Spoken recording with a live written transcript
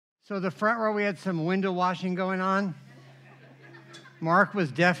So the front row, we had some window washing going on. Mark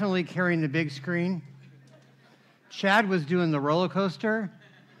was definitely carrying the big screen. Chad was doing the roller coaster.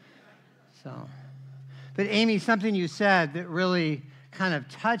 But Amy, something you said that really kind of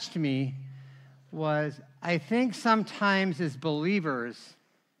touched me was, I think sometimes as believers,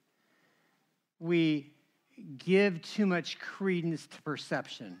 we give too much credence to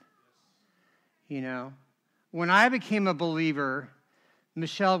perception. You know, when I became a believer,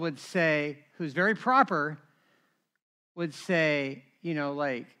 Michelle would say, who's very proper, would say, you know,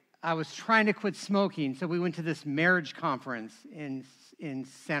 like, I was trying to quit smoking, so we went to this marriage conference in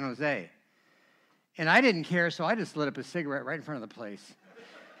San Jose. And I didn't care, so I just lit up a cigarette right in front of the place.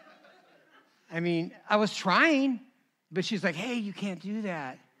 I mean, I was trying, but she's like, hey, you can't do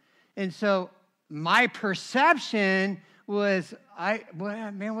that. And so my perception was,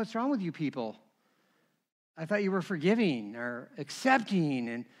 man, what's wrong with you people? I thought you were forgiving or accepting,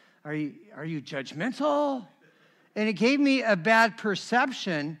 and are you judgmental? And it gave me a bad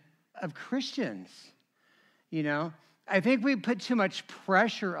perception of Christians, you know? I think we put too much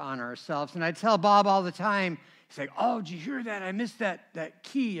pressure on ourselves. And I tell Bob all the time, he's like, oh, did you hear that? I missed that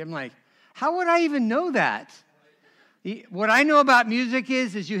key. I'm like, how would I even know that? What I know about music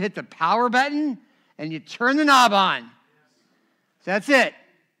is you hit the power button and you turn the knob on. That's it.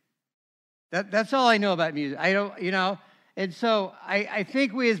 That's all I know about music. I don't, you know. And so I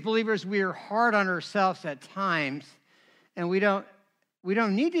think we as believers, we are hard on ourselves at times, and we don't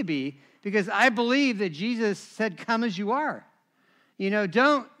need to be, because I believe that Jesus said, come as you are. You know,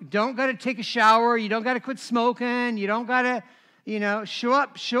 don't got to take a shower. You don't got to quit smoking. You don't got to, you know, show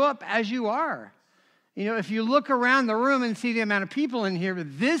up as you are. You know, if you look around the room and see the amount of people in here,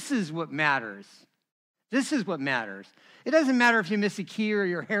 this is what matters. This is what matters. It doesn't matter if you miss a key or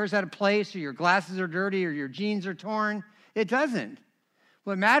your hair's out of place or your glasses are dirty or your jeans are torn. It doesn't.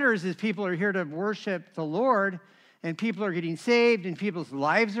 What matters is people are here to worship the Lord, and people are getting saved, and people's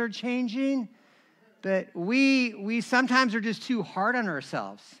lives are changing. But we sometimes are just too hard on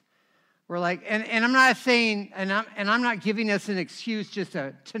ourselves. We're like, and I'm not saying, and I'm not giving us an excuse just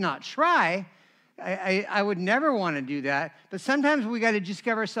to not try. I would never want to do that. But sometimes we got to just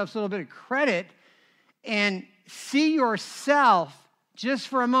give ourselves a little bit of credit and see yourself just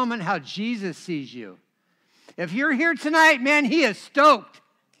for a moment how Jesus sees you. If you're here tonight, man, he is stoked.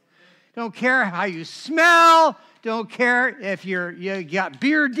 Don't care how you smell. Don't care if you got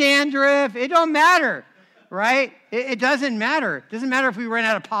beard dandruff. It don't matter, right? It doesn't matter. It doesn't matter if we ran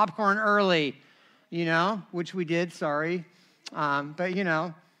out of popcorn early, you know, which we did, sorry. But, you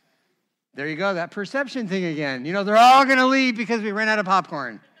know, there you go, that perception thing again. You know, they're all going to leave because we ran out of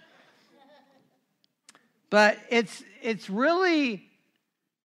popcorn. But it's really,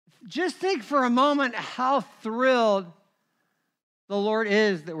 just think for a moment how thrilled the Lord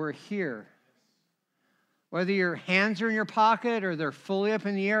is that we're here. Whether your hands are in your pocket or they're fully up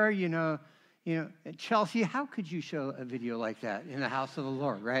in the air, you know, Chelsea, how could you show a video like that in the house of the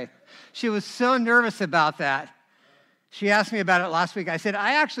Lord, right? She was so nervous about that. She asked me about it last week. I said,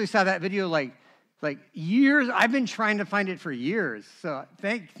 I actually saw that video like years. I've been trying to find it for years. So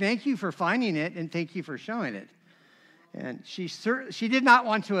thank you for finding it, and thank you for showing it. And she did not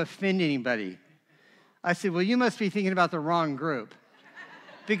want to offend anybody. I said, well, you must be thinking about the wrong group.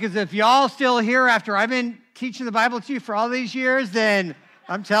 Because if y'all still here after I've been teaching the Bible to you for all these years, then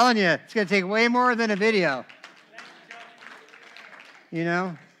I'm telling you, it's going to take way more than a video. You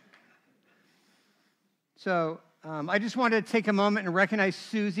know? So I just wanted to take a moment and recognize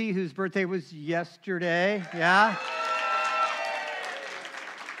Susie, whose birthday was yesterday. Yeah?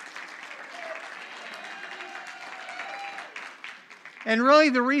 And really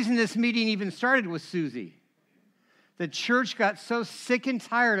the reason this meeting even started was Susie. The church got so sick and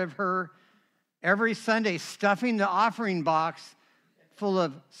tired of her every Sunday stuffing the offering box full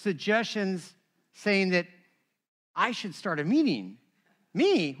of suggestions saying that I should start a meeting.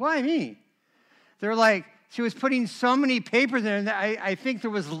 Me? Why me? They're like, she was putting so many papers in there, I think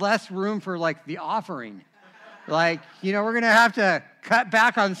there was less room for like the offering. Like, you know, we're going to have to cut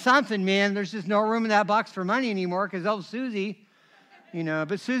back on something, man. There's just no room in that box for money anymore because old Susie, you know.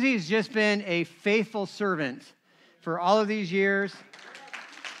 But Susie has just been a faithful servant for all of these years.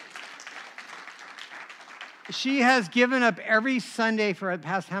 She has given up every Sunday for the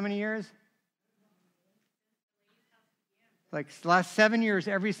past how many years? Like the last 7 years,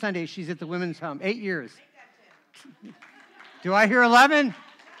 every Sunday she's at the women's home. 8 years. Do I hear 11?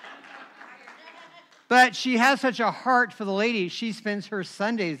 But she has such a heart for the ladies. She spends her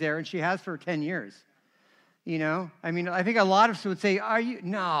Sundays there, and she has for 10 years. You know? I mean, I think a lot of us would say,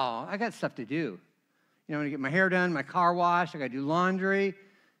 no, I got stuff to do. You know, I'm going to get my hair done, my car washed, I got to do laundry.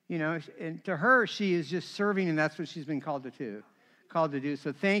 and to her, she is just serving, and that's what she's been called to do.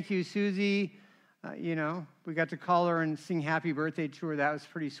 So thank you, Susie. We got to call her and sing happy birthday to her. That was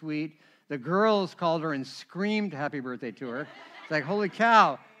pretty sweet. The girls called her and screamed happy birthday to her. It's like, holy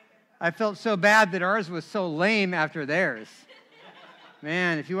cow. I felt so bad that ours was so lame after theirs.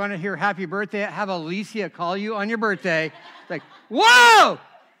 Man, if you want to hear happy birthday, have Alicia call you on your birthday. It's like, whoa,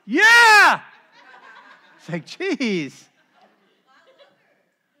 yeah. It's like, geez.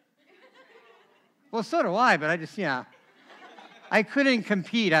 Well, so do I, but I couldn't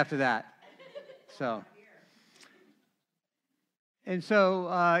compete after that. So,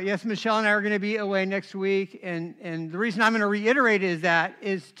 yes, Michelle and I are going to be away next week, and the reason I'm going to reiterate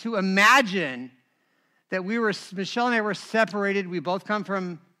is to imagine that Michelle and I were separated. We both come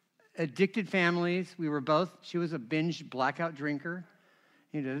from addicted families. She was a binge blackout drinker.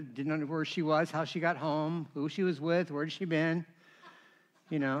 Didn't know where she was, how she got home, who she was with, where had she been.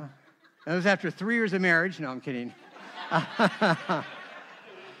 That was after 3 years of marriage. No, I'm kidding.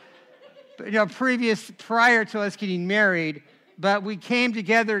 But, prior to us getting married, but we came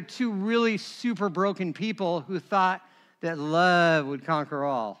together, two really super broken people who thought that love would conquer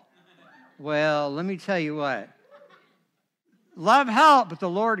all. Well, let me tell you what. Love helped, but the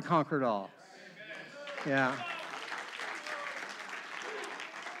Lord conquered all. Yeah.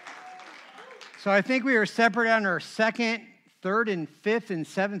 So I think we were separate on our second, third, and fifth, and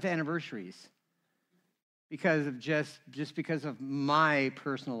seventh anniversaries because of my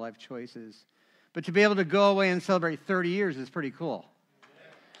personal life choices. But to be able to go away and celebrate 30 years is pretty cool.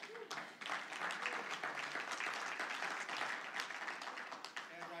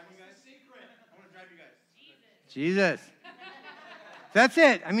 Jesus. That's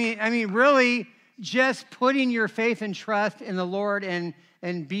it. I mean, really, just putting your faith and trust in the Lord and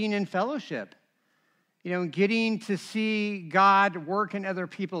being in fellowship. Getting to see God work in other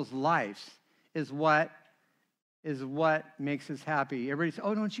people's lives is what makes us happy. Everybody says,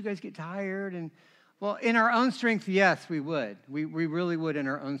 oh, don't you guys get tired? And, well, in our own strength, yes, we would. We really would in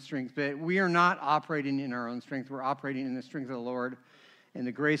our own strength. But we are not operating in our own strength. We're operating in the strength of the Lord and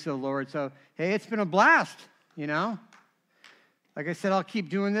the grace of the Lord. So, hey, it's been a blast. Like I said, I'll keep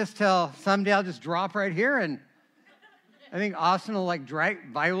doing this till someday I'll just drop right here, and I think Austin will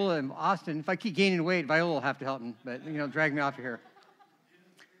drag Viola and Austin. If I keep gaining weight, Viola will have to help me, but drag me off of here.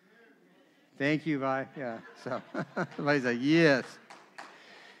 Thank you, Vi. Yeah. So everybody's like, yes.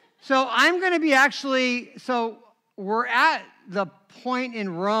 So I'm going to be we're at the point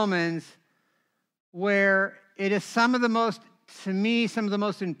in Romans where it is some of the most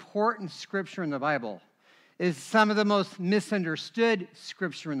important scripture in the Bible. Is some of the most misunderstood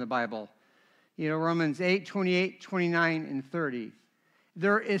scripture in the Bible. Romans 8, 28, 29, and 30.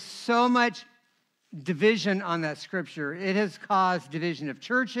 There is so much division on that scripture. It has caused division of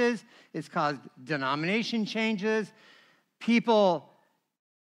churches. It's caused denomination changes. People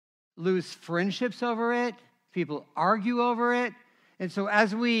lose friendships over it. People argue over it. And so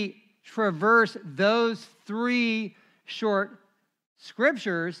as we traverse those three short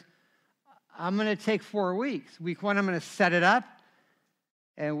scriptures, I'm going to take 4 weeks. Week 1, I'm going to set it up.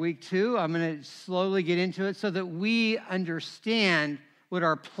 And week 2, I'm going to slowly get into it so that we understand what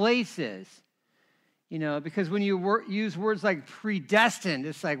our place is. Because when you use words like predestined,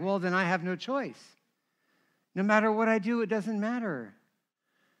 it's like, well, then I have no choice. No matter what I do, it doesn't matter.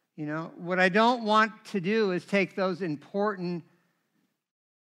 What I don't want to do is take those important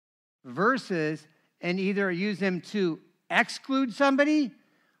verses and either use them to exclude somebody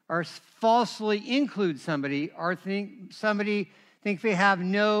or falsely include somebody, or somebody think they have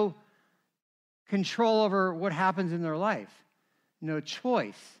no control over what happens in their life, no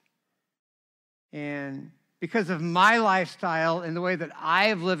choice. And because of my lifestyle and the way that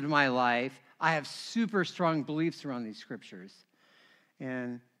I've lived my life, I have super strong beliefs around these scriptures.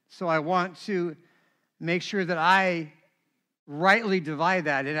 And so I want to make sure that I rightly divide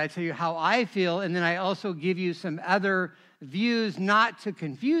that, and I tell you how I feel, and then I also give you some other views, not to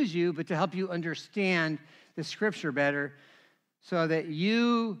confuse you, but to help you understand the scripture better, so that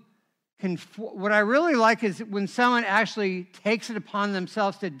you can. What I really like is when someone actually takes it upon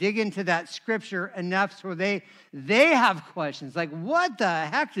themselves to dig into that scripture enough so they have questions, like, what the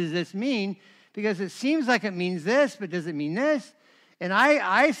heck does this mean? Because it seems like it means this, but does it mean this? And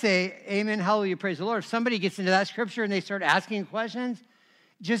I say, amen, hallelujah, praise the Lord. If somebody gets into that scripture and they start asking questions,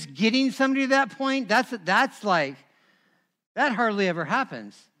 just getting somebody to that point, that's like, that hardly ever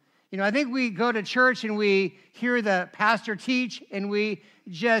happens. I think we go to church and we hear the pastor teach and we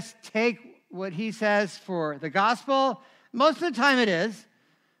just take what he says for the gospel. Most of the time it is,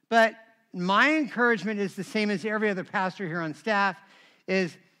 but my encouragement is the same as every other pastor here on staff,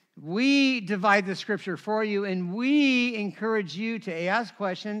 is We divide the scripture for you, and we encourage you to A, ask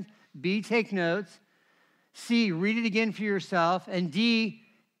questions, B, take notes, C, read it again for yourself, and D,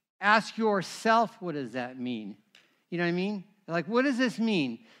 ask yourself, what does that mean? You know what I mean? Like, what does this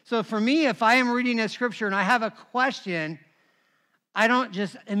mean? So for me, if I am reading a scripture and I have a question, I don't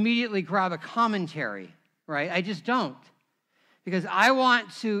just immediately grab a commentary, right? I just don't. Because I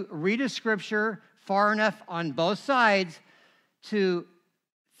want to read a scripture far enough on both sides to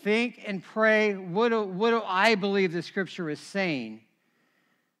think and pray, what do I believe the scripture is saying?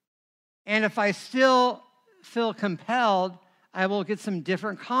 And if I still feel compelled, I will get some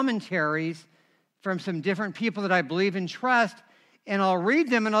different commentaries from some different people that I believe and trust, and I'll read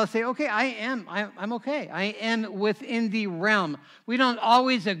them and I'll say, okay, I'm okay. I am within the realm. We don't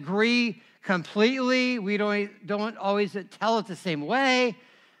always agree completely. We don't always tell it the same way,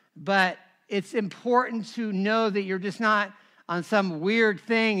 but it's important to know that you're just not on some weird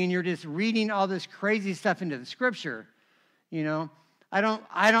thing and you're just reading all this crazy stuff into the scripture. You know, I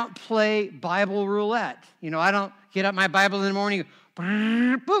don't play Bible roulette. You know, I don't get up my Bible in the morning,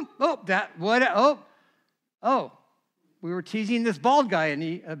 boom, we were teasing this bald guy and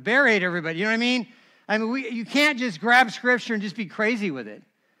he bear ate everybody. You know what I mean? You can't just grab scripture and just be crazy with it.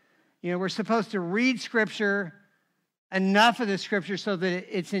 You know, we're supposed to read scripture, enough of the scripture so that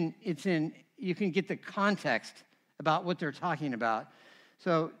it's in you can get the context about what they're talking about.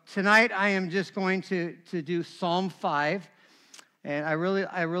 So tonight I am just going to do Psalm 5. And I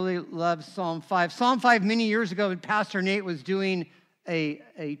really love Psalm 5. Psalm 5, many years ago, Pastor Nate was doing a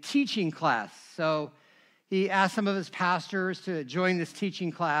teaching class. So he asked some of his pastors to join this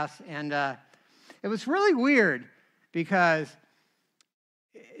teaching class. And it was really weird because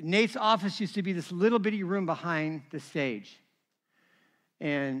Nate's office used to be this little bitty room behind the stage.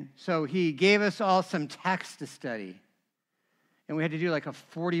 And so he gave us all some text to study. And we had to do like a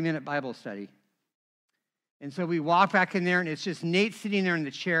 40-minute Bible study. And so we walk back in there, and it's just Nate sitting there in the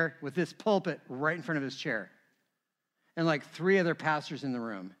chair with this pulpit right in front of his chair. And like 3 other pastors in the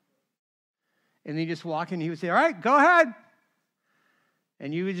room. And then you just walk in, and he would say, all right, go ahead.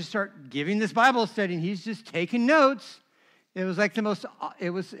 And you would just start giving this Bible study, and he's just taking notes. It was like it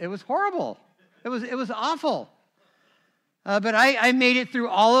was horrible. It was awful. But I made it through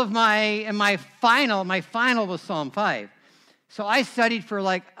all of my final was Psalm 5. So I studied for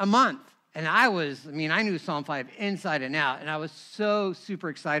like a month. And I knew Psalm 5 inside and out, and I was so super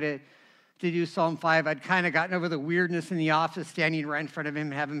excited to do Psalm 5. I'd kind of gotten over the weirdness in the office, standing right in front of him,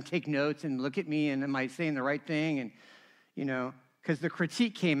 have him take notes and look at me, and am I saying the right thing? And, you know, because the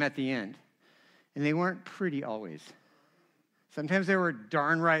critique came at the end, and they weren't pretty always. Sometimes they were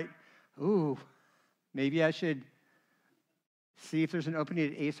darn right, ooh, maybe I should see if there's an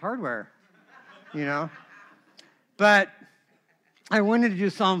opening at Ace Hardware, you know? But I wanted to do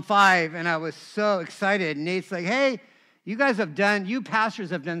Psalm 5, and I was so excited. Nate's like, hey, you pastors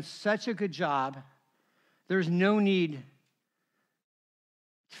have done such a good job. There's no need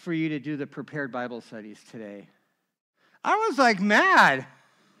for you to do the prepared Bible studies today. I was like mad.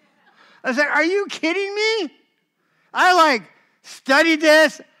 I was like, are you kidding me? I studied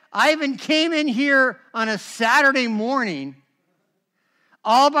this. I even came in here on a Saturday morning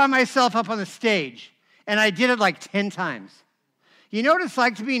all by myself up on the stage, and I did it like 10 times. You know what it's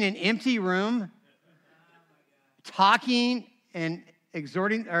like to be in an empty room, talking and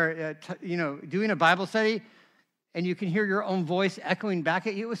exhorting, or doing a Bible study, and you can hear your own voice echoing back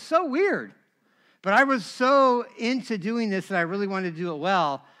at you? It was so weird. But I was so into doing this that I really wanted to do it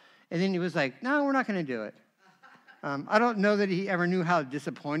well. And then he was like, no, we're not going to do it. I don't know that he ever knew how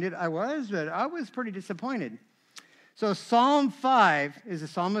disappointed I was, but I was pretty disappointed. So Psalm 5 is a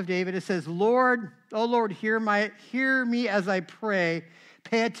Psalm of David. It says, Lord, oh Lord, hear me as I pray.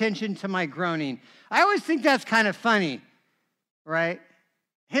 Pay attention to my groaning. I always think that's kind of funny, right?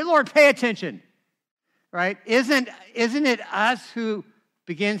 Hey, Lord, pay attention, right? Isn't it us who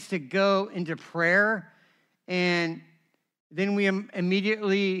begins to go into prayer, and then we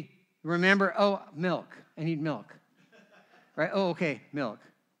immediately remember, oh, milk. I need milk, right? Oh, okay, milk.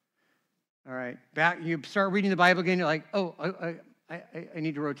 All right, back. You start reading the Bible again. You're like, oh, I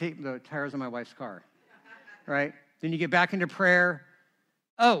need to rotate the tires on my wife's car, right? Then you get back into prayer.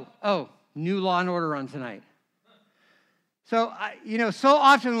 Oh, new Law and Order on tonight. So so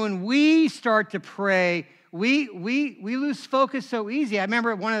often when we start to pray, we lose focus so easy. I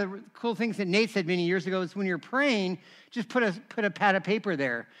remember one of the cool things that Nate said many years ago is when you're praying, just put a pad of paper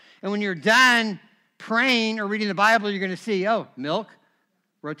there, and when you're done praying or reading the Bible, you're going to see, oh, milk.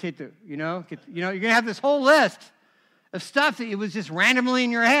 Rotate you're going to have this whole list of stuff that it was just randomly in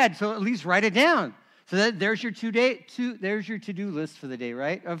your head, so at least write it down So there's your there's your to-do list for the day,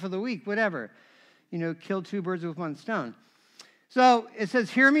 right? Or for the week, whatever. Kill two birds with one stone. So it says,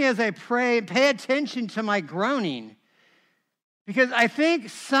 hear me as I pray, pay attention to my groaning. Because I think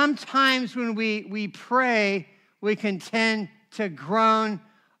sometimes when we pray, we can tend to groan,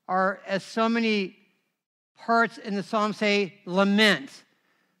 or as so many parts in the psalm say, lament,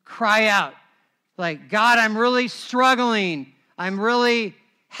 cry out. Like, God, I'm really struggling. I'm really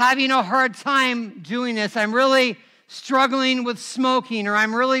having a hard time doing this. I'm really struggling with smoking, or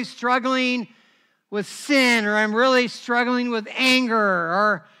I'm really struggling with sin, or I'm really struggling with anger,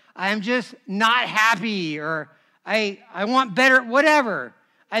 or I'm just not happy, or I want better, whatever.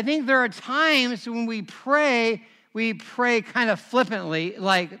 I think there are times when we pray kind of flippantly,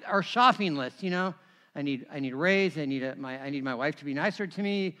 like our shopping list, I need a raise, I need my wife to be nicer to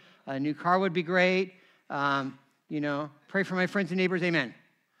me, a new car would be great, pray for my friends and neighbors, amen.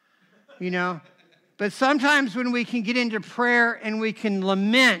 But sometimes when we can get into prayer and we can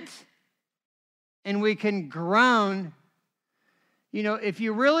lament and we can groan, if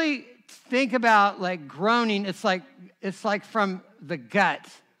you really think about like groaning, it's like from the gut.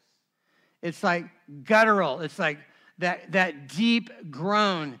 It's like guttural. It's like that deep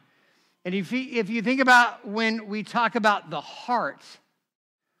groan. And if you think about when we talk about the heart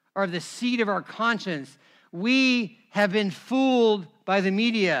or the seat of our conscience, we have been fooled by the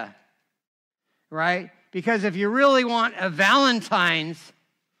media, right? Because if you really want a Valentine's,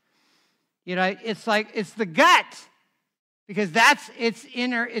 it's the gut, because it's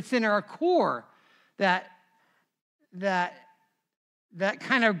in our core, that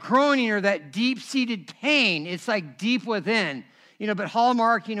kind of groaning or that deep-seated pain. It's like deep within, But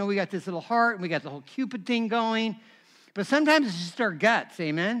Hallmark, we got this little heart and we got the whole Cupid thing going, but sometimes it's just our guts,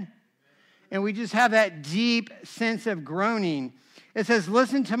 amen. And we just have that deep sense of groaning. It says,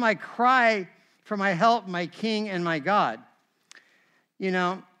 "Listen to my cry for my help, my King and my God."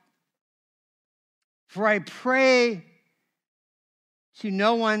 For I pray to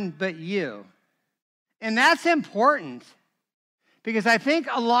no one but you. And that's important, because I think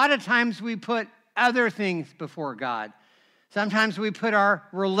a lot of times we put other things before God. Sometimes we put our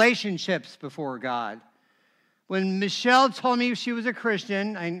relationships before God. When Michelle told me she was a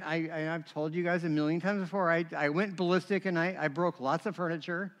Christian, I've told you guys a million times before, I went ballistic and I broke lots of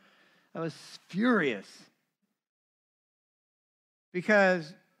furniture. I was furious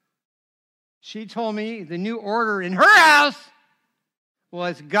because she told me the new order in her house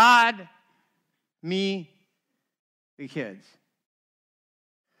was God, me, the kids.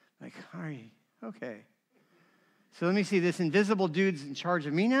 Like, all right, okay. So let me see, this invisible dude's in charge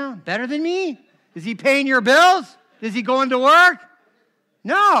of me now? Better than me? Is he paying your bills? Is he going to work?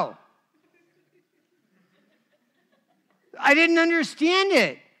 No. I didn't understand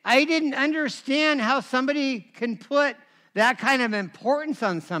it. I didn't understand how somebody can put that kind of importance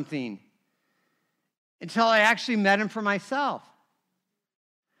on something until I actually met him for myself.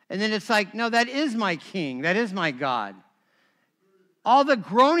 And then it's like, no, that is my King. That is my God. All the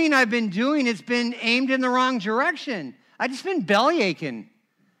groaning I've been doing, it's been aimed in the wrong direction. I've just been belly aching,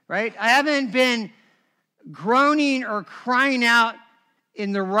 right? I haven't been groaning or crying out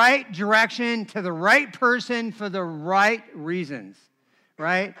in the right direction to the right person for the right reasons,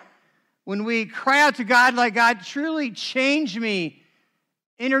 right? When we cry out to God like, God, truly change me,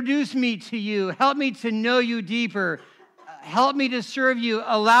 introduce me to you, help me to know you deeper, help me to serve you,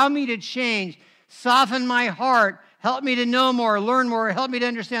 allow me to change, soften my heart, help me to know more, learn more, help me to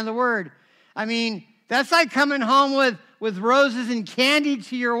understand the word. I mean, that's like coming home with roses and candy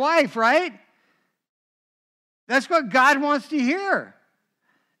to your wife, right? That's what God wants to hear.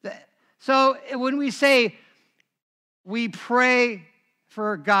 So when we say we pray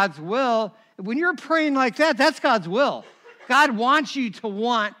for God's will, when you're praying like that, that's God's will. God wants you to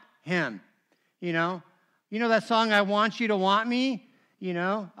want him, You know that song, I want you to want me?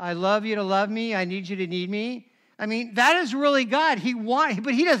 I love you to love me. I need you to need me. I mean, that is really God.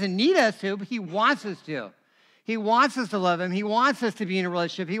 But he doesn't need us to, but he wants us to. He wants us to love him. He wants us to be in a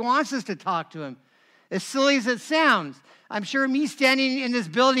relationship. He wants us to talk to him. As silly as it sounds, I'm sure me standing in this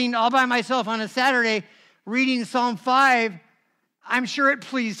building all by myself on a Saturday reading Psalm 5, I'm sure it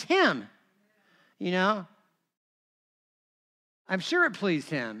pleased him. I'm sure it pleased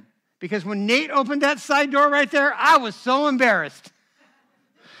him. Because when Nate opened that side door right there, I was so embarrassed.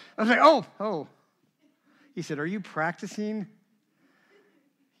 I was like, oh. He said, are you practicing?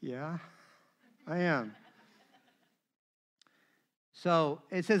 Yeah, I am. So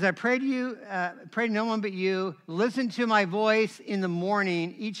it says, I pray to no one but you. Listen to my voice in the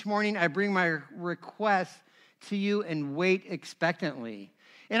morning. Each morning I bring my requests to you and wait expectantly.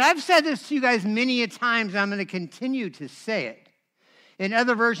 And I've said this to you guys many a times, and I'm going to continue to say it. In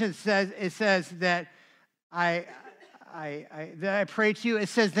other versions, it says that I pray to you. It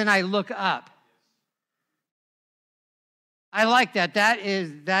says, then I look up. I like that. That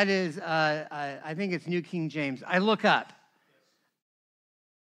is. I think it's New King James. I look up.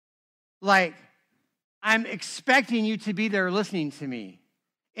 Like, I'm expecting you to be there listening to me.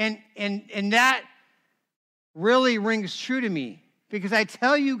 And that really rings true to me. Because I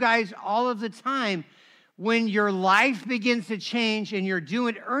tell you guys all of the time, when your life begins to change and you're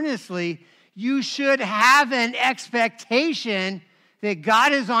doing it earnestly, you should have an expectation that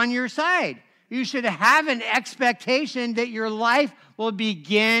God is on your side. You should have an expectation that your life will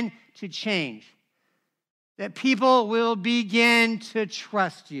begin to change, that people will begin to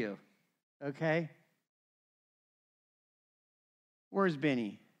trust you, okay? Where's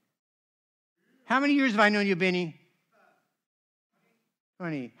Benny? How many years have I known you, Benny?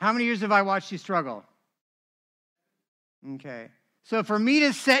 20. How many years have I watched you struggle? Okay. So for me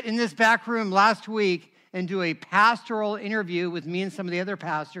to sit in this back room last week and do a pastoral interview with me and some of the other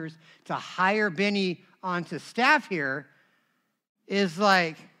pastors to hire Benny onto staff here is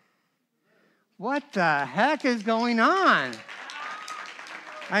like, what the heck is going on?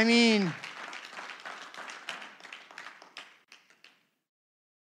 I mean,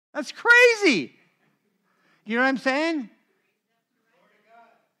 that's crazy. You know what I'm saying?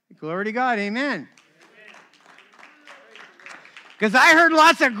 Glory to God, amen. Because I heard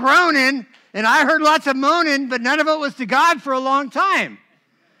lots of groaning and I heard lots of moaning, but none of it was to God for a long time.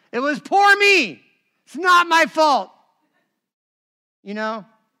 It was poor me. It's not my fault. You know?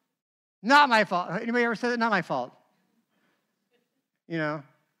 Not my fault. Anybody ever said that? Not my fault. You know?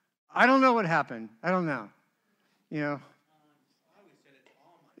 I don't know what happened. I don't know. You know?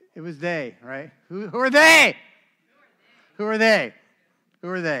 It was they, right? Who are they? Who are they? Who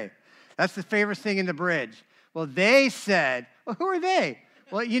are they? That's the favorite thing in the bridge. Well, they said, well, who are they?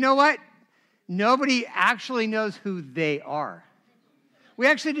 Well, you know what? Nobody actually knows who they are. We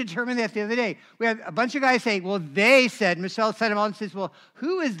actually determined that the other day. We had a bunch of guys say, well, they said, Michelle said them all and says, well,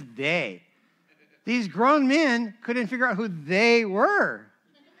 who is they? These grown men couldn't figure out who they were.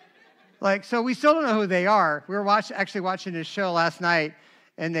 Like, so we still don't know who they are. We were actually watching this show last night,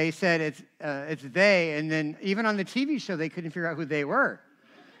 and they said it's they, and then even on the TV show, they couldn't figure out who they were.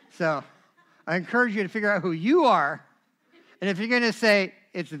 So I encourage you to figure out who you are, and if you're going to say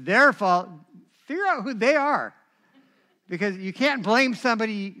it's their fault, figure out who they are, because you can't blame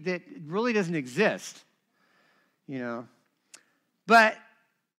somebody that really doesn't exist, you know. But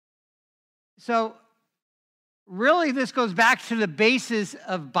so really this goes back to the basis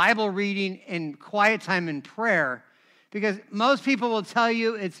of Bible reading and quiet time and prayer, because most people will tell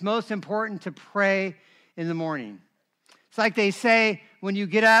you it's most important to pray in the morning. It's like they say when you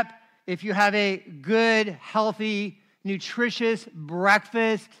get up, if you have a good, healthy, nutritious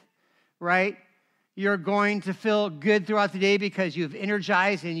breakfast, right, you're going to feel good throughout the day because you've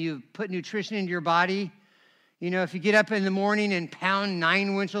energized and you've put nutrition into your body. You know, if you get up in the morning and pound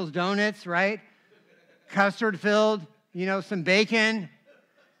 9 Winchell's donuts, right, custard filled, you know, some bacon,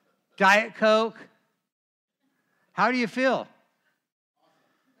 Diet Coke, how do you feel?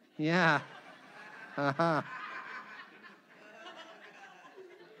 Yeah. Uh-huh.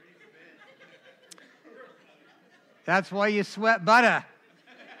 That's why you sweat butter,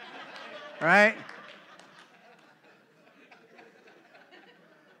 right?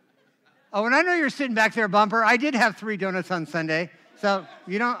 Oh, and I know you're sitting back there, Bumper. I did have 3 donuts on Sunday, so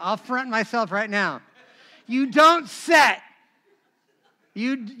you know I'll front myself right now. You don't set.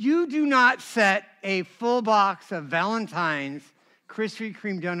 You do not set a full box of Valentine's Krispy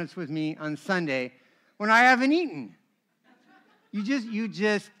Kreme donuts with me on Sunday when I haven't eaten.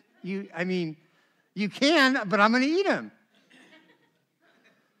 I mean, you can, but I'm going to eat them.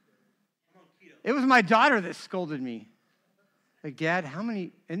 It was my daughter that scolded me. Like, Dad, how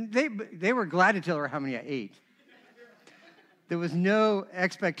many? And they were glad to tell her how many I ate. There was no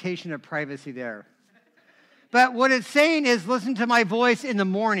expectation of privacy there. But what it's saying is, listen to my voice in the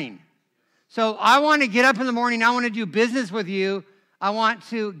morning. So I want to get up in the morning. I want to do business with you. I want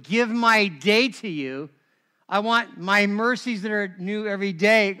to give my day to you. I want my mercies that are new every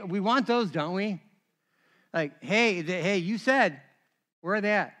day. We want those, don't we? Like, hey, you said, where are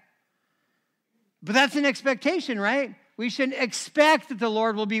they at? But that's an expectation, right? We should expect that the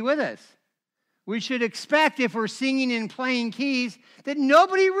Lord will be with us. We should expect, if we're singing and playing keys, that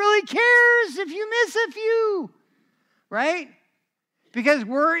nobody really cares if you miss a few, right? Because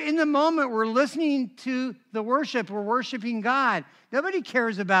we're in the moment, we're listening to the worship, we're worshiping God. Nobody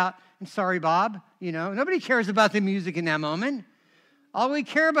cares about, and sorry, Bob, you know, nobody cares about the music in that moment. All we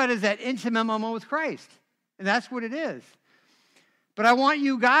care about is that intimate moment with Christ. And that's what it is. But I want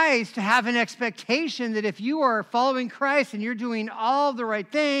you guys to have an expectation that if you are following Christ and you're doing all the right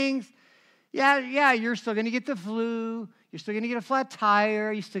things, yeah, you're still going to get the flu. You're still going to get a flat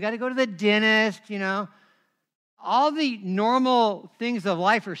tire. You still got to go to the dentist, All the normal things of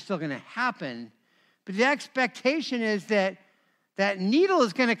life are still going to happen. But the expectation is that that needle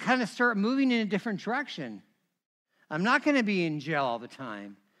is going to kind of start moving in a different direction. I'm not going to be in jail all the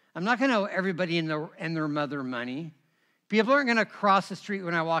time. I'm not going to owe everybody and their mother money. People aren't going to cross the street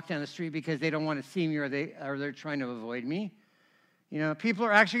when I walk down the street because they don't want to see me or they're trying to avoid me. People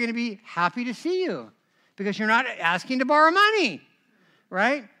are actually going to be happy to see you because you're not asking to borrow money,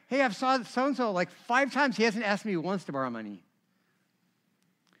 right? Hey, I've saw so-and-so like 5 times. He hasn't asked me once to borrow money.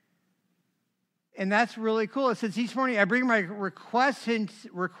 And that's really cool. It says, each morning I bring my request to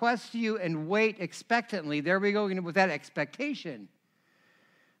you and wait expectantly. There we go with that expectation.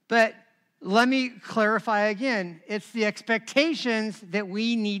 But let me clarify again. It's the expectations that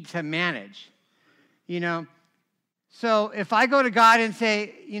we need to manage, So if I go to God and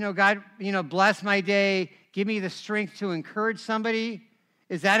say, God, bless my day, give me the strength to encourage somebody,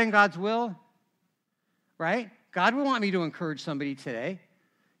 is that in God's will? Right? God would want me to encourage somebody today.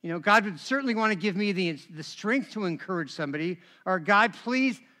 God would certainly want to give me the strength to encourage somebody. Or God,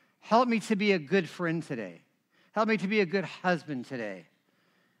 please help me to be a good friend today. Help me to be a good husband today.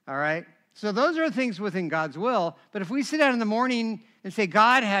 All right? So those are things within God's will. But if we sit down in the morning and say,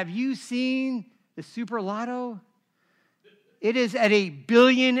 God, have you seen the Super Lotto? It is at $1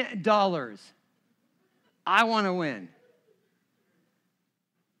 billion. I want to win.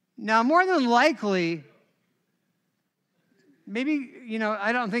 Now, more than likely, maybe,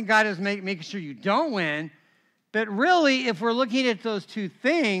 I don't think God is making sure you don't win. But really, if we're looking at those two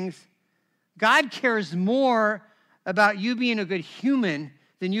things, God cares more about you being a good human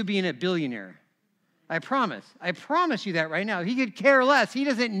than you being a billionaire. I promise. I promise you that right now. He could care less. He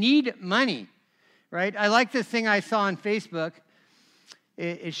doesn't need money, right? I like this thing I saw on Facebook.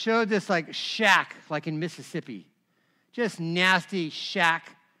 It showed this like shack, like in Mississippi. Just nasty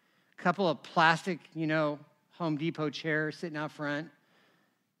shack. Couple of plastic, Home Depot chairs sitting out front.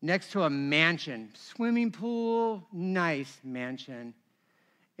 Next to a mansion. Swimming pool, nice mansion.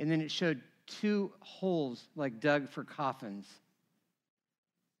 And then it showed 2 holes like dug for coffins.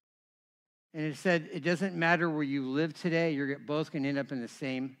 And it said, it doesn't matter where you live today, you're both going to end up in the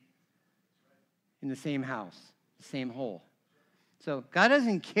same house, the same hole. So God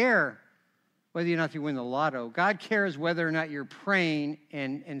doesn't care whether or not you win the lotto. God cares whether or not you're praying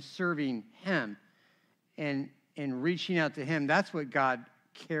and serving Him and reaching out to Him. That's what God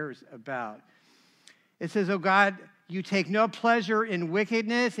cares about. It says, oh God, you take no pleasure in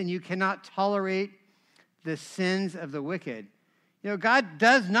wickedness and you cannot tolerate the sins of the wicked. God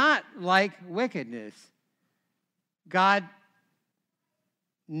does not like wickedness. God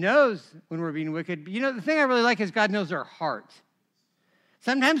knows when we're being wicked. But the thing I really like is God knows our heart.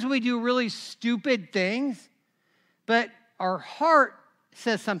 Sometimes we do really stupid things, but our heart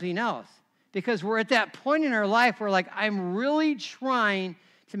says something else because we're at that point in our life where I'm really trying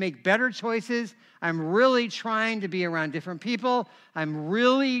to make better choices. I'm really trying to be around different people. I'm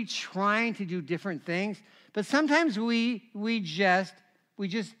really trying to do different things. But sometimes we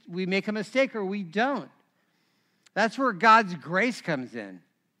make a mistake or we don't. That's where God's grace comes in,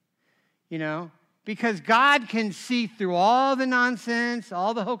 because God can see through all the nonsense,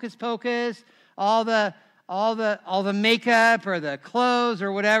 all the hocus pocus, all the makeup or the clothes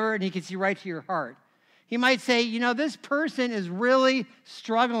or whatever, and He can see right to your heart. He might say, this person is really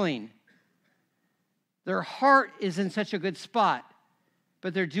struggling. Their heart is in such a good spot,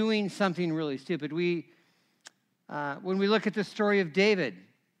 but they're doing something really stupid. When we look at the story of David,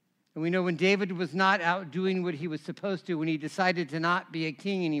 and we know when David was not out doing what he was supposed to, when he decided to not be a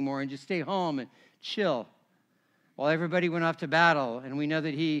king anymore and just stay home and chill while everybody went off to battle, and we know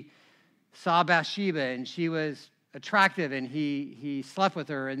that he saw Bathsheba and she was attractive and he slept with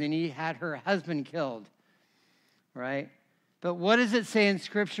her and then he had her husband killed, right? But what does it say in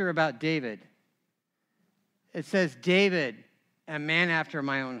Scripture about David? It says, David, a man after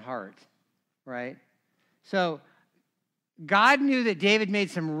my own heart, right? So God knew that David made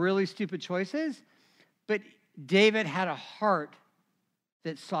some really stupid choices, but David had a heart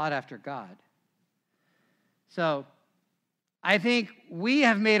that sought after God. So I think we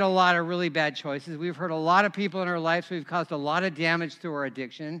have made a lot of really bad choices. We've hurt a lot of people in our lives. We've caused a lot of damage through our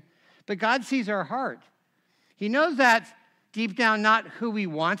addiction. But God sees our heart. He knows that's deep down not who we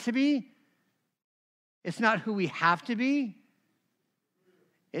want to be. It's not who we have to be.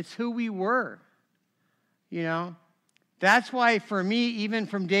 It's who we were, That's why for me, even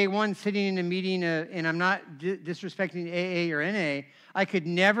from day one, sitting in a meeting, and I'm not disrespecting AA or NA, I could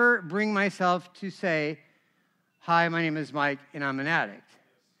never bring myself to say, hi, my name is Mike, and I'm an addict.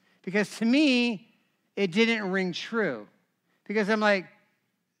 Because to me, it didn't ring true. Because I'm like,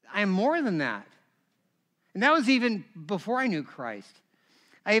 I'm more than that. And that was even before I knew Christ.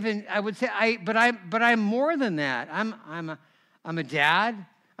 I would say, but I'm more than that. I'm a dad.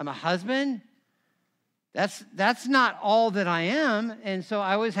 I'm a husband. That's not all that I am. And so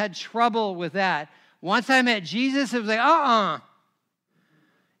I always had trouble with that. Once I met Jesus, it was like,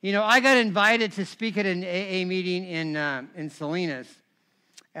 You know, I got invited to speak at an AA meeting in Salinas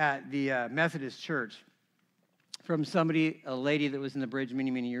at the Methodist Church from a lady that was in the bridge many,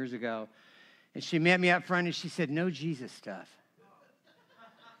 many years ago. And she met me up front and she said, no Jesus stuff.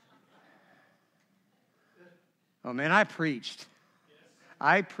 Oh, man, I preached.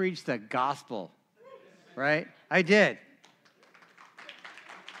 I preached the gospel, right? I did.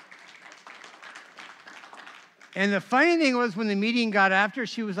 And the funny thing was when the meeting got after,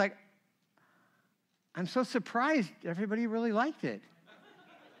 she was like, I'm so surprised everybody really liked it.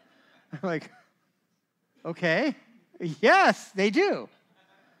 I'm like, okay, yes, they do,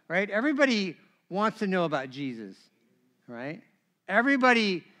 right? Everybody wants to know about Jesus, right?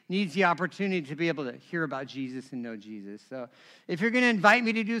 Everybody needs the opportunity to be able to hear about Jesus and know Jesus. So if you're going to invite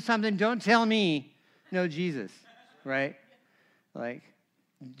me to do something, don't tell me know Jesus, right? Like,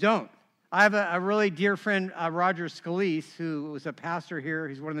 don't. I have a really dear friend, Roger Scalise, who was a pastor here.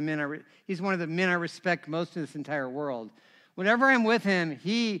 He's one of the men I respect most in this entire world. Whenever I'm with him,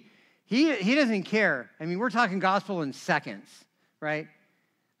 he doesn't care. I mean, we're talking gospel in seconds, right?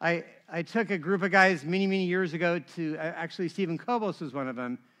 I took a group of guys many, many years ago to, actually Stephen Kobos was one of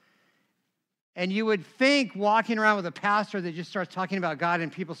them. And you would think walking around with a pastor that just starts talking about God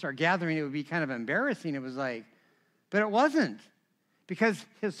and people start gathering, it would be kind of embarrassing. It was like, but it wasn't. Because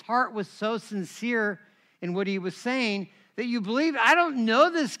his heart was so sincere in what he was saying that you believe, I don't know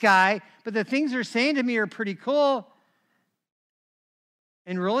this guy, but the things they're saying to me are pretty cool.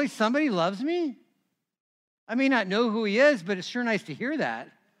 And really, somebody loves me? I may not know who he is, but it's sure nice to hear that.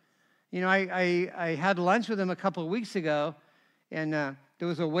 You know, I had lunch with him a couple of weeks ago, and there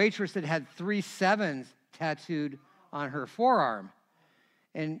was a waitress that had 3 sevens tattooed on her forearm.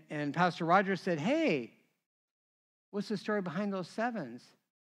 And Pastor Rogers said, hey, what's the story behind those sevens?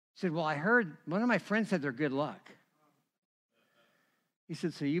 He said, well, I heard one of my friends said they're good luck. He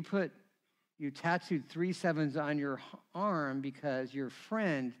said, so you tattooed 3 sevens on your arm because your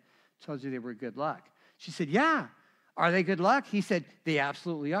friend told you they were good luck. She said, yeah. Are they good luck? He said, they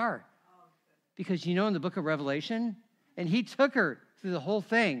absolutely are. Because you know in the book of Revelation, and he took her through the whole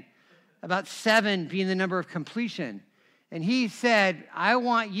thing, about 7 being the number of completion. And he said, I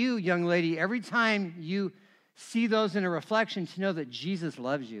want you, young lady, every time you see those in a reflection to know that Jesus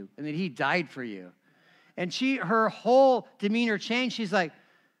loves you and that he died for you. And her whole demeanor changed. She's like,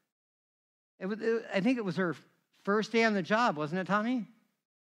 I think it was her first day on the job, wasn't it, Tommy?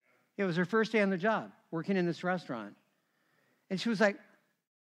 It was her first day on the job, working in this restaurant. And she was like,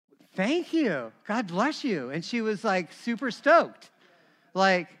 thank you. God bless you. And she was like super stoked.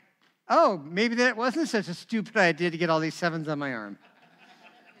 Like, oh, maybe that wasn't such a stupid idea to get all these 7s on my arm.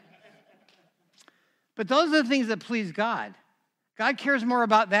 But those are the things that please God. God cares more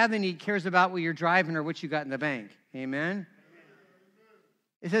about that than he cares about what you're driving or what you got in the bank. Amen?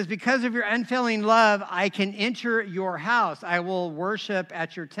 It says, because of your unfailing love, I can enter your house. I will worship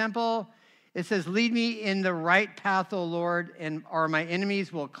at your temple. It says, lead me in the right path, O Lord, or my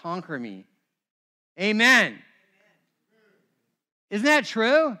enemies will conquer me. Amen. Isn't that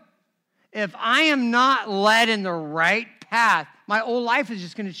true? If I am not led in the right path, my old life is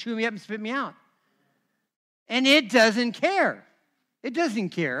just going to chew me up and spit me out. And it doesn't care. It doesn't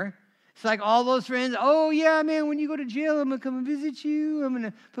care. It's like all those friends, oh, yeah, man, when you go to jail, I'm going to come and visit you. I'm going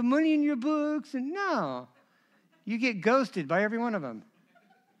to put money in your books. And no, you get ghosted by every one of them.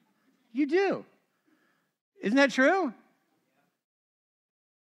 You do. Isn't that true?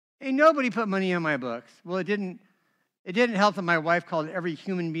 Ain't nobody put money in my books. Well, it didn't help that my wife called every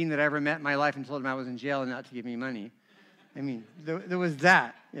human being that I ever met in my life and told him I was in jail and not to give me money. I mean, there was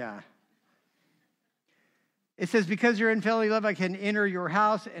that, yeah. It says, because you're in filial love, I can enter your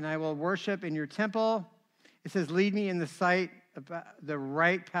house and I will worship in your temple. It says, lead me in the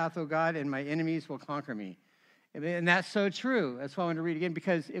right path, O God, and my enemies will conquer me. And that's so true. That's why I want to read again,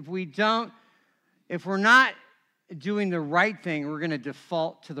 because if we're not doing the right thing, we're going to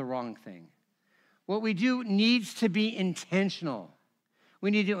default to the wrong thing. What we do needs to be intentional.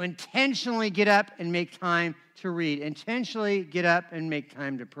 We need to intentionally get up and make time to read. Intentionally get up and make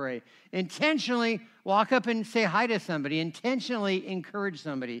time to pray. Intentionally walk up and say hi to somebody. Intentionally encourage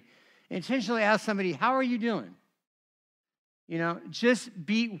somebody. Intentionally ask somebody, how are you doing? Just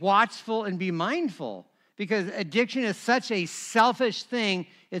be watchful and be mindful, because addiction is such a selfish thing.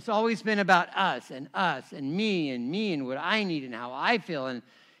 It's always been about us and me and what I need and how I feel and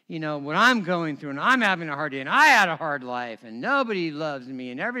what I'm going through, and I'm having a hard day, and I had a hard life, and nobody loves me,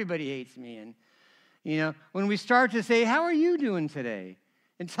 and everybody hates me. And, when we start to say, how are you doing today?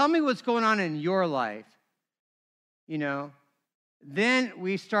 And tell me what's going on in your life, then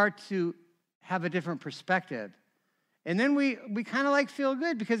we start to have a different perspective. And then we kind of feel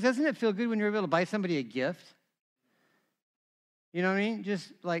good, because doesn't it feel good when you're able to buy somebody a gift? You know what I mean?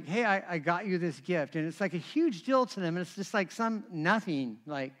 Just like, hey, I got you this gift. And it's like a huge deal to them. And it's just like nothing.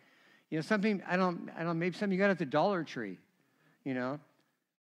 Like, something, I don't, maybe something you got at the Dollar Tree,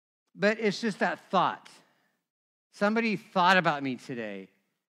 But it's just that thought. Somebody thought about me today.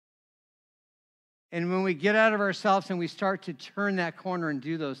 And when we get out of ourselves and we start to turn that corner and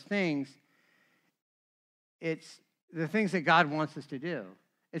do those things, it's the things that God wants us to do.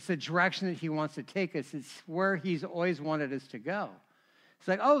 It's the direction that he wants to take us. It's where he's always wanted us to go. It's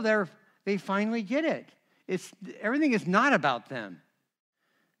like, oh, they finally get it. Everything is not about them.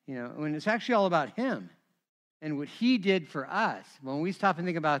 When it's actually all about him and what he did for us. When we stop and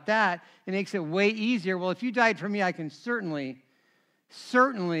think about that, it makes it way easier. Well, if you died for me, I can certainly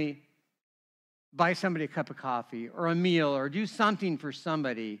buy somebody a cup of coffee or a meal or do something for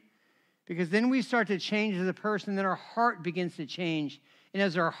somebody. Because then we start to change as a person, then our heart begins to change. And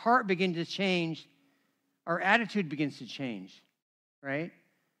as our heart begins to change, our attitude begins to change, right?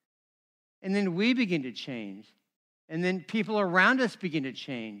 And then we begin to change. And then people around us begin to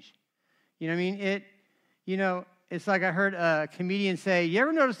change. You know what I mean? It's like I heard a comedian say, you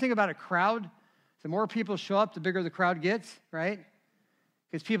ever notice the thing about a crowd? The more people show up, the bigger the crowd gets, right?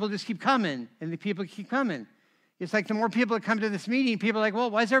 Because people just keep coming, and the people keep coming. It's like the more people that come to this meeting, people are like, well,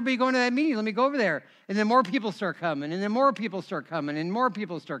 why is everybody going to that meeting? Let me go over there. And then more people start coming, and then more people start coming, and more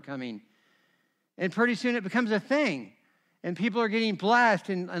people start coming. And pretty soon it becomes a thing. And people are getting blessed,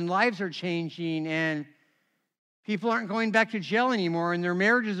 and lives are changing, and people aren't going back to jail anymore, and their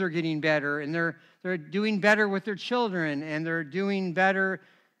marriages are getting better, and they're doing better with their children, and they're doing better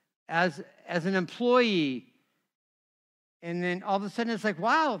as an employee. And then all of a sudden it's like,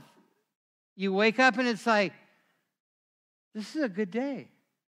 wow, you wake up and it's like, this is a good day.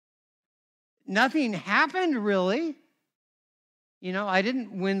 Nothing happened really. I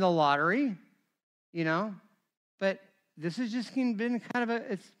didn't win the lottery, but this has just been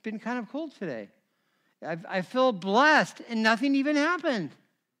kind of cool today. I feel blessed and nothing even happened.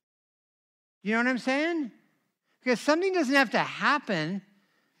 You know what I'm saying? Because something doesn't have to happen.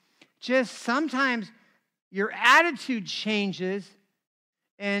 Just sometimes your attitude changes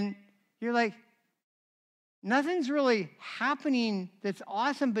and you're like, nothing's really happening that's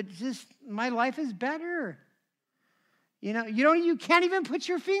awesome, but just my life is better. You can't even put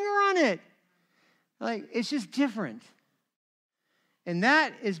your finger on it. Like, it's just different. And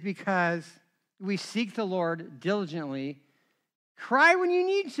that is because we seek the Lord diligently. Cry when you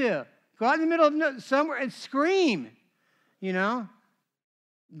need to. Go out in the middle of somewhere and scream,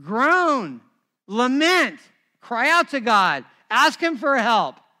 Groan, lament, cry out to God, ask him for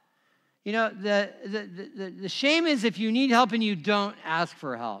help. The shame is if you need help and you don't ask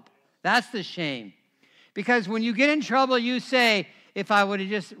for help. That's the shame. Because when you get in trouble, you say, if I would have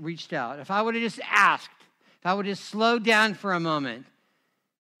just reached out, if I would have just asked, if I would have just slowed down for a moment,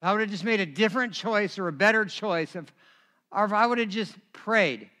 if I would have just made a different choice or a better choice, or if I would have just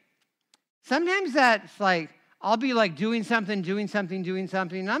prayed. Sometimes that's like, I'll be like doing something.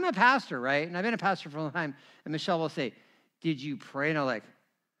 And I'm a pastor, right? And I've been a pastor for a long time. And Michelle will say, did you pray? And I'm like,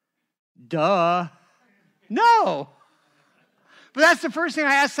 duh. No. But that's the first thing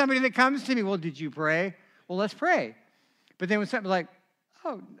I ask somebody that comes to me. Well, did you pray? Well, let's pray. But then when something like,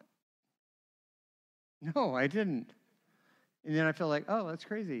 oh, no, I didn't. And then I feel like, oh, that's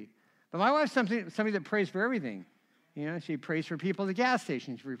crazy. But my wife's somebody that prays for everything. She prays for people at the gas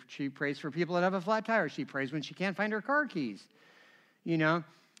station. She prays for people that have a flat tire. She prays when she can't find her car keys. And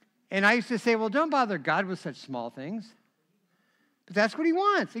I used to say, well, don't bother God with such small things. But that's what he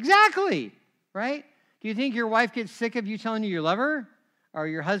wants. Exactly. Right? Do you think your wife gets sick of you telling you love her? Or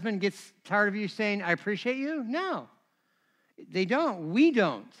your husband gets tired of you saying, I appreciate you? No. They don't. We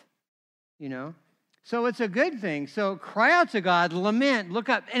don't. So it's a good thing. So cry out to God, lament, look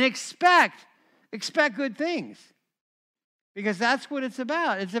up, and expect good things. Because that's what it's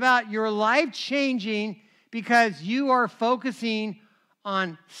about. It's about your life changing because you are focusing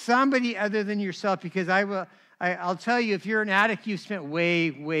on somebody other than yourself, because I'll tell you, if you're an addict, you've spent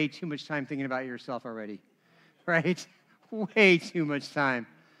way, way too much time thinking about yourself already, right? Way too much time,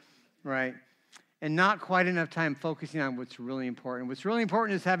 right? And not quite enough time focusing on what's really important. What's really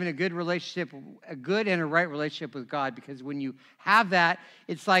important is having a good relationship, a good and a right relationship with God, because when you have that,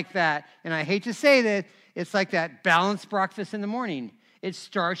 it's like that, and I hate to say this, it's like that balanced breakfast in the morning. It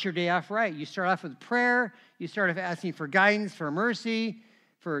starts your day off right. You start off with prayer. You start off asking for guidance, for mercy,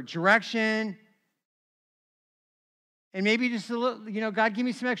 for direction. And maybe just a little, God, give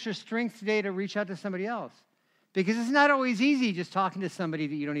me some extra strength today to reach out to somebody else. Because it's not always easy just talking to somebody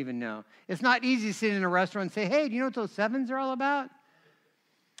that you don't even know. It's not easy to sit in a restaurant and say, hey, do you know what those sevens are all about?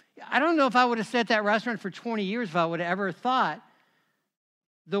 I don't know if I would have sat at that restaurant for 20 years if I would have ever thought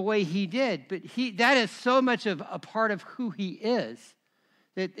the way he did. But that is so much of a part of who he is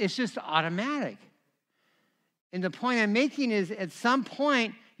that it's just automatic. And the point I'm making is at some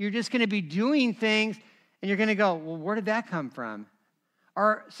point, you're just going to be doing things and you're going to go, well, where did that come from?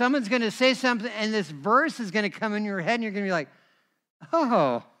 Or someone's going to say something and this verse is going to come in your head and you're going to be like,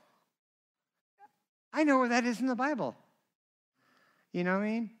 oh, I know where that is in the Bible. You know what I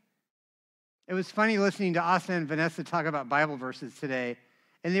mean? It was funny listening to Austin and Vanessa talk about Bible verses today.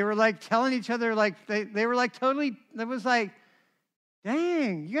 And they were like telling each other, like, they were like totally, it was like,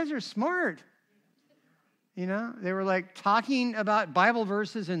 dang, you guys are smart. You know, they were like talking about Bible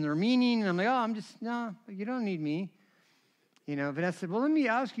verses and their meaning. And I'm like, no, you don't need me. You know, Vanessa said, well, let me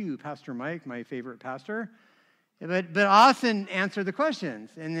ask you, Pastor Mike, my favorite pastor. But Austin answered the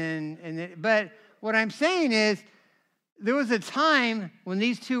questions. But what I'm saying is, there was a time when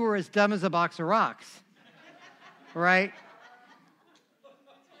these two were as dumb as a box of rocks, right?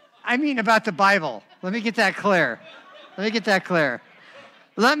 I mean about the Bible. Let me get that clear.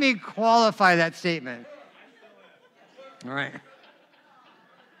 Let me qualify that statement. All right.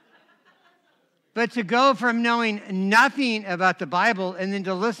 But to go from knowing nothing about the Bible and then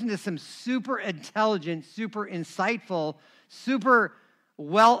to listen to some super intelligent, super insightful, super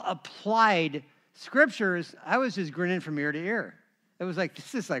well-applied scriptures, I was just grinning from ear to ear. It was like,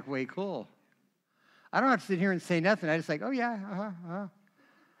 this is like way cool. I don't have to sit here and say nothing. I just like, oh yeah,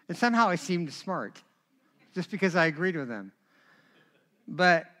 And somehow I seemed smart just because I agreed with them.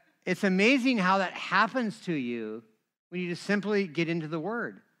 But it's amazing how that happens to you when you just simply get into the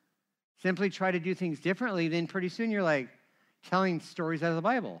Word. Simply try to do things differently, then pretty soon you're like telling stories out of the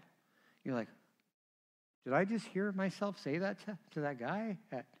Bible. You're like, did I just hear myself say that to that guy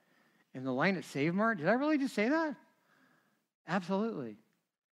in the line at Save Mart? Did I really just say that? Absolutely.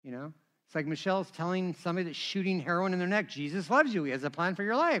 You know, it's like Michelle's telling somebody that's shooting heroin in their neck, Jesus loves you. He has a plan for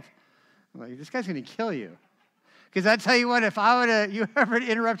your life. I'm like, this guy's going to kill you. Because I tell you what, if you ever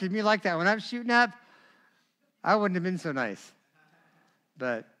interrupted me like that when I'm shooting up, I wouldn't have been so nice.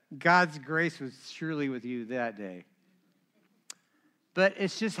 But God's grace was surely with you that day. But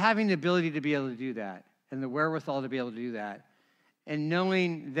it's just having the ability to be able to do that and the wherewithal to be able to do that and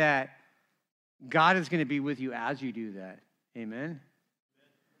knowing that God is going to be with you as you do that. Amen?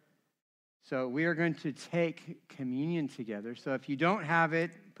 So we are going to take communion together. So if you don't have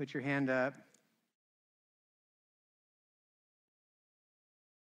it, put your hand up.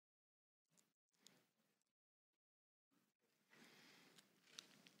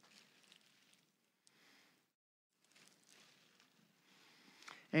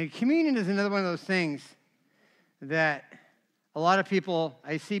 And communion is another one of those things that a lot of people,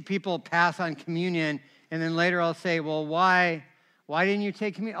 I see people pass on communion, and then later I'll say, well, why didn't you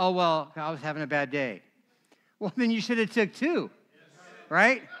take communion? Oh, well, I was having a bad day. Well, then you should have took two,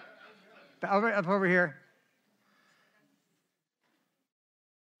 right? Up over here.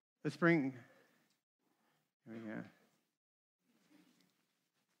 Let's bring, there we go.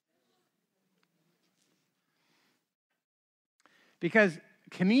 Because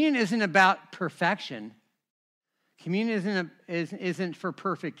communion isn't about perfection. Communion isn't for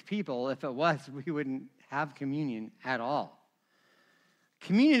perfect people. If it was, we wouldn't have communion at all.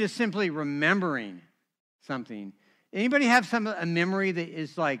 Communion is simply remembering something. Anybody have a memory that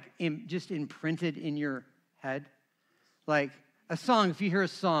is like just imprinted in your head? Like a song, if you hear a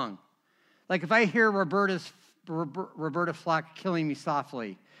song. Like if I hear Roberta Flack, Killing Me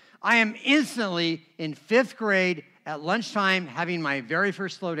Softly, I am instantly in 5th grade at lunchtime having my very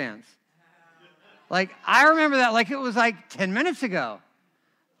first slow dance. Like, I remember that like it was like 10 minutes ago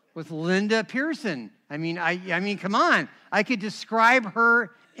with Linda Pearson. I mean, come on. I could describe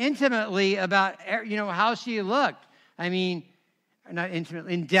her intimately about, how she looked. I mean, not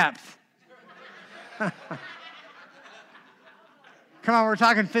intimately, in depth. Come on, we're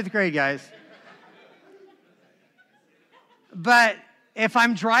talking 5th grade, guys. But if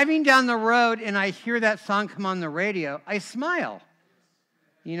I'm driving down the road and I hear that song come on the radio, I smile.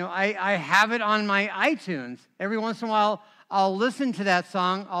 You know, I have it on my iTunes. Every once in a while, I'll listen to that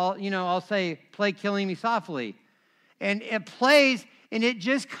song. I'll say, play Killing Me Softly. And it plays, and it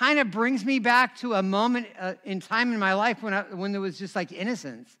just kind of brings me back to a moment in time in my life when there was just like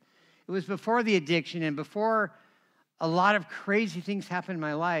innocence. It was before the addiction and before a lot of crazy things happened in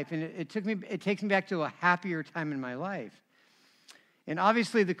my life. And it takes me back to a happier time in my life. And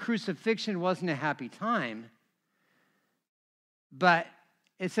obviously the crucifixion wasn't a happy time. But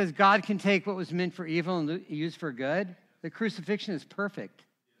it says God can take what was meant for evil and use for good. The crucifixion is perfect,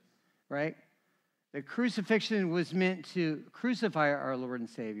 right? The crucifixion was meant to crucify our Lord and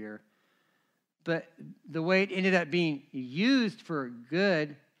Savior, but the way it ended up being used for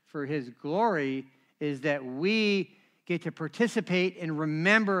good, for his glory, is that we get to participate and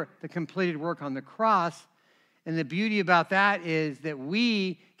remember the completed work on the cross. And the beauty about that is that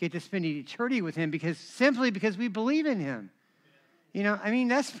we get to spend eternity with him simply because we believe in him. You know, I mean,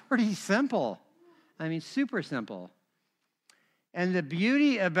 that's pretty simple. I mean, super simple. And the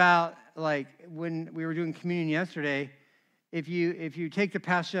beauty about, like, when we were doing communion yesterday, if you take the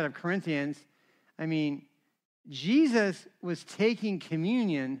passage out of Corinthians, I mean, Jesus was taking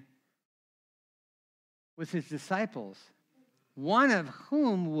communion with his disciples, one of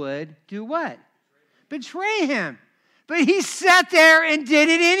whom would do what? Betray him. But he sat there and did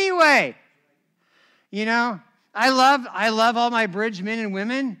it anyway. You know, I love all my bridge men and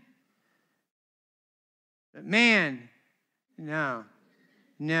women. But man, no.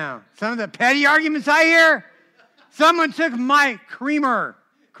 Some of the petty arguments I hear, someone took my creamer,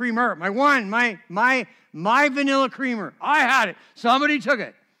 my vanilla creamer. I had it. Somebody took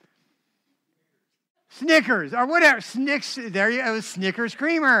it. Snickers or whatever. It was Snickers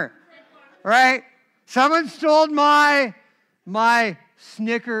creamer, right? Someone stole my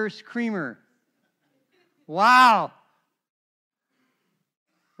Snickers creamer. Wow.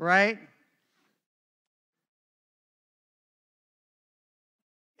 Right?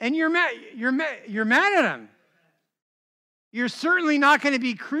 And you're mad at him. You're certainly not going to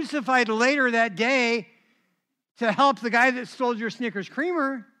be crucified later that day to help the guy that stole your Snickers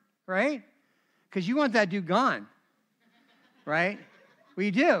creamer, right? Because you want that dude gone, right? Well,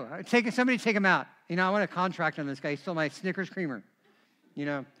 you do. Somebody take him out. You know, I want a contract on this guy. He stole my Snickers creamer. You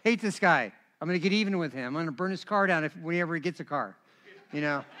know, hate this guy. I'm going to get even with him. I'm going to burn his car down whenever he gets a car, you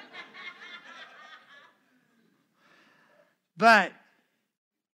know. But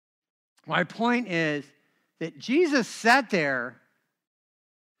my point is that Jesus sat there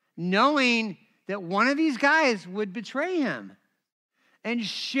knowing that one of these guys would betray him and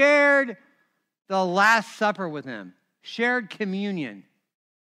shared the Last Supper with him, shared communion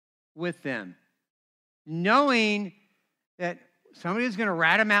with them, knowing that somebody was going to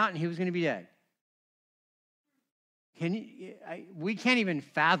rat him out and he was going to be dead. We can't even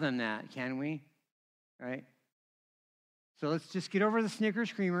fathom that, can we? Right? So let's just get over the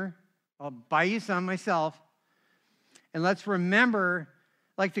Snickers creamer. I'll buy you some myself. And let's remember,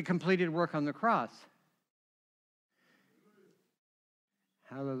 like, the completed work on the cross.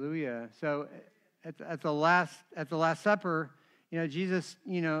 Hallelujah. So at the Last Supper, you know, Jesus,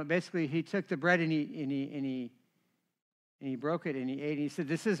 you know, basically he took the bread and he broke it and he ate. And he said,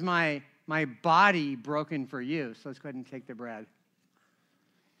 "This is my body broken for you." So let's go ahead and take the bread.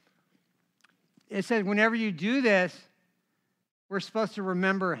 It says, whenever you do this, we're supposed to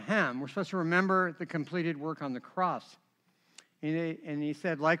remember him. We're supposed to remember the completed work on the cross. And he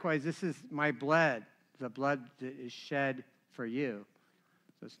said, likewise, this is my blood, the blood that is shed for you.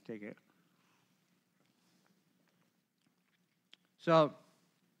 So let's take it. So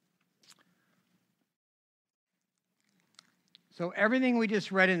everything we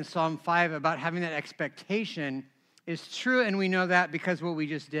just read in Psalm 5 about having that expectation is true, and we know that because of what we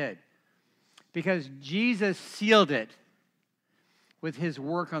just did. Because Jesus sealed it with his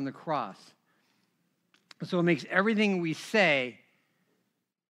work on the cross. So it makes everything we say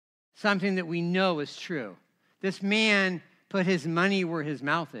something that we know is true. This man put his money where his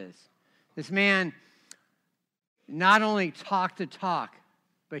mouth is. This man not only talked the talk,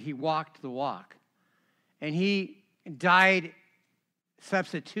 but he walked the walk. And he died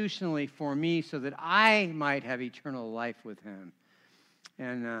substitutionally for me so that I might have eternal life with him.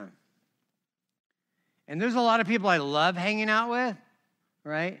 And there's a lot of people I love hanging out with,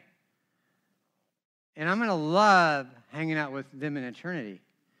 right? And I'm going to love hanging out with them in eternity,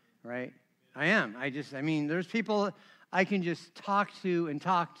 right? I am. There's people I can just talk to that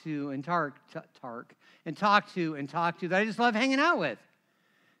I just love hanging out with,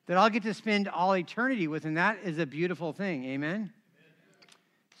 that I'll get to spend all eternity with, and that is a beautiful thing. Amen?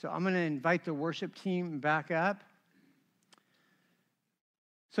 So I'm going to invite the worship team back up.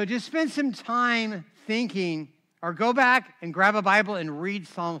 So just spend some time thinking, or go back and grab a Bible and read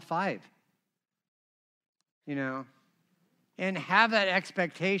Psalm 5. And have that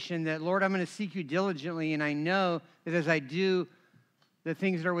expectation that, Lord, I'm going to seek you diligently, and I know that as I do the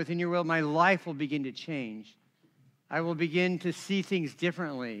things that are within your will, my life will begin to change. I will begin to see things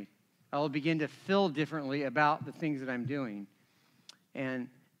differently. I will begin to feel differently about the things that I'm doing. And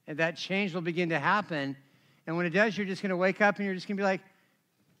that change will begin to happen. And when it does, you're just going to wake up and you're just going to be like,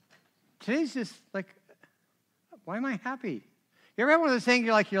 today's just like, why am I happy? You ever have one of those things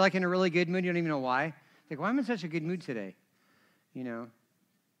you're like in a really good mood, you don't even know why? Like, why am I in such a good mood today? And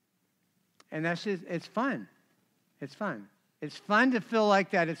that's just, it's fun. It's fun. It's fun to feel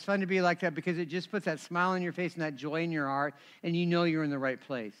like that. It's fun to be like that because it just puts that smile on your face and that joy in your heart, and you know you're in the right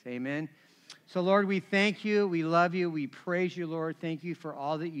place. Amen? So, Lord, we thank you. We love you. We praise you, Lord. Thank you for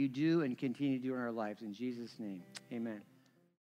all that you do and continue to do in our lives. In Jesus' name, amen.